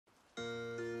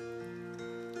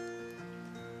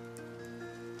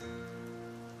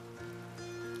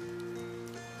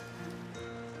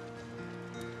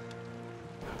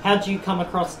How'd you come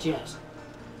across Jett?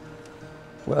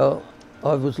 Well,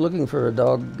 I was looking for a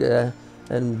dog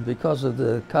and because of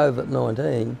the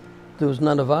COVID-19 there was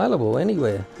none available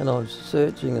anywhere, and I was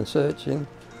searching and searching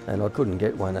and I couldn't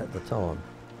get one at the time.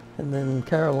 And then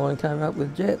Caroline came up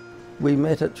with Jett. We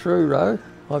met at Truro.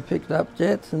 I picked up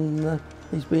Jett and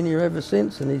he's been here ever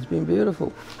since, and he's been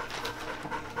beautiful.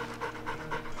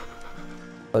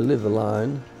 I live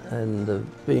alone, and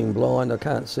being blind I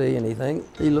can't see anything.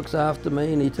 He looks after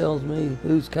me and he tells me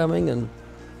who's coming and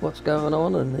what's going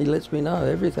on, and he lets me know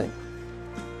everything.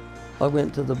 I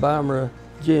went to the Barmera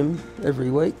gym every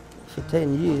week for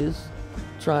 10 years,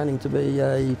 training to be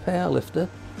a powerlifter.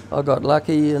 I got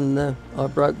lucky and I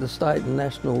broke the state and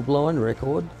national blind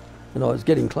record, and I was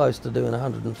getting close to doing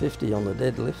 150 on the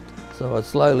deadlift. So I was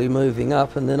slowly moving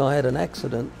up, and then I had an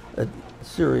accident, a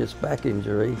serious back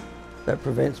injury that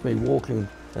prevents me walking,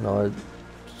 and I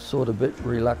sort of a bit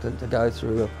reluctant to go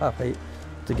through a puppy.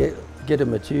 To get a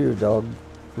mature dog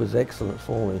was excellent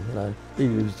for me, you know. He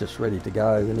was just ready to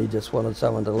go and he just wanted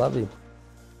someone to love him.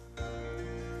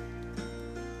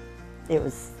 It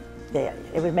was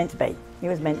meant to be. It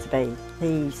was meant to be.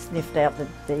 He sniffed out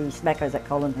the smackos at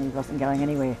Colin. He wasn't going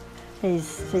anywhere.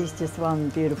 He's just one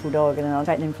beautiful dog, and I'm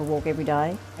taking him for a walk every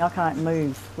day. I can't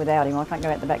move without him. I can't go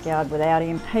out the backyard without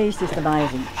him. He's just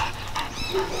amazing.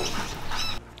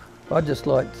 I'd just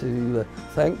like to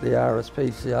thank the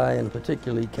RSPCA and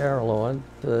particularly Caroline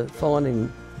for finding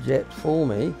Jett for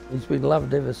me. He's been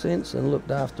loved ever since and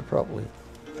looked after properly.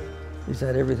 He's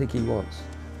had everything he wants.